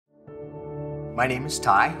My name is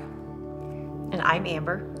Ty. And I'm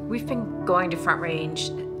Amber. We've been going to Front Range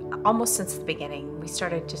almost since the beginning. We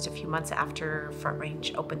started just a few months after Front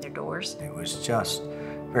Range opened their doors. It was just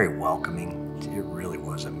very welcoming. It really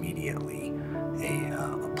was immediately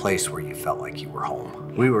a place where you felt like you were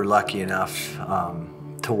home. We were lucky enough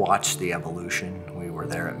to watch the evolution. We were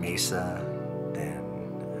there at Mesa,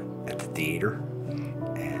 then at the theater,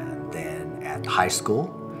 and then at high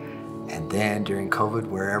school, and then during COVID,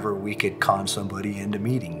 wherever we could con somebody into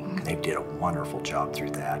meeting. They did a wonderful job through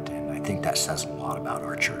that, and I think that says a lot about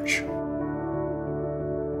our church.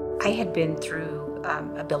 I had been through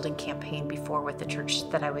a building campaign before with the church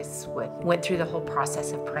that I was with. Went through the whole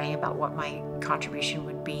process of praying about what my contribution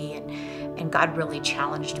would be, and God really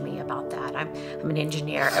challenged me about that. I'm an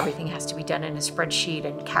engineer. Everything has to be done in a spreadsheet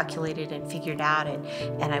and calculated and figured out,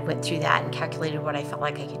 and I went through that and calculated what I felt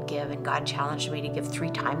like I could give, and God challenged me to give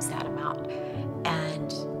 3 times that amount.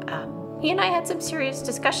 And he and I had some serious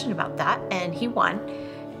discussion about that, and he won.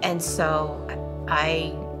 And so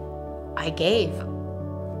I gave.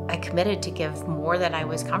 I committed to give more than I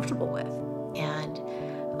was comfortable with.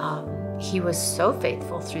 And he was so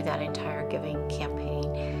faithful through that entire giving campaign.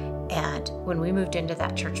 And when we moved into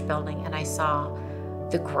that church building and I saw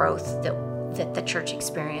the growth that the church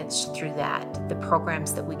experienced through that, the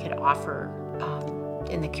programs that we could offer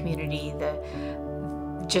in the community,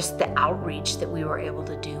 just the outreach that we were able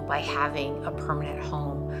to do by having a permanent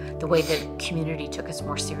home, the way the community took us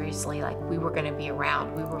more seriously, like we were going to be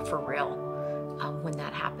around, we were for real. When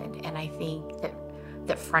that happened. And I think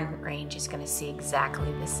that Front Range is going to see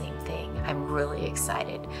exactly the same thing. I'm really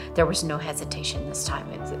excited. There was no hesitation this time.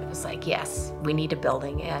 It was like, yes, we need a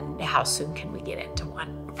building, and how soon can we get into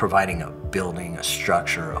one? Providing a building, a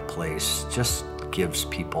structure, a place just gives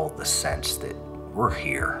people the sense that we're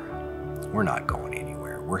here. We're not going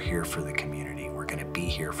anywhere. We're here for the community. We're going to be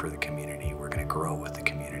here for the community. We're going to grow with the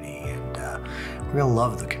community, and we're going to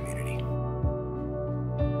love the community.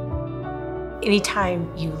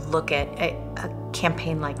 Anytime you look at a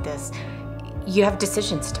campaign like this, you have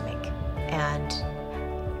decisions to make, and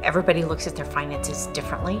everybody looks at their finances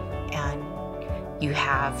differently, and you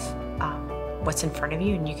have what's in front of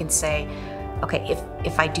you, and you can say, okay,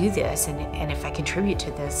 if I do this and if I contribute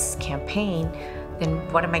to this campaign, then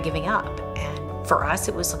what am I giving up? And for us,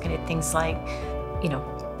 it was looking at things like,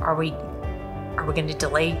 are we going to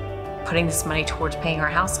delay putting this money towards paying our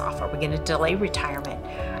house off? Are we going to delay retirement?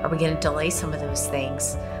 Are we going to delay some of those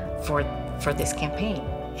things for this campaign?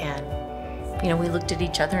 And, we looked at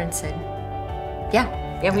each other and said, yeah,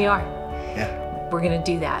 we are. Yeah. We're going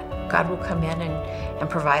to do that. God will come in and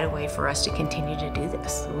provide a way for us to continue to do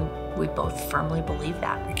this. We both firmly believe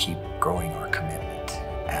that. We keep growing our commitment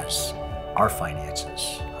as our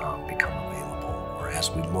finances become available, or as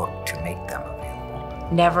we look to make them available.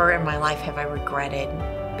 Never in my life have I regretted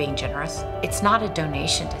being generous. It's not a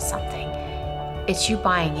donation to something. It's you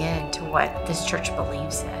buying into what this church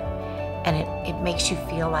believes in, and it makes you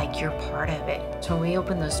feel like you're part of it. So when we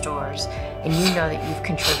open those doors and you know that you've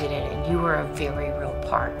contributed and you are a very real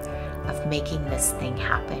part of making this thing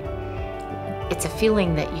happen, it's a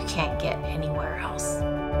feeling that you can't get anywhere else.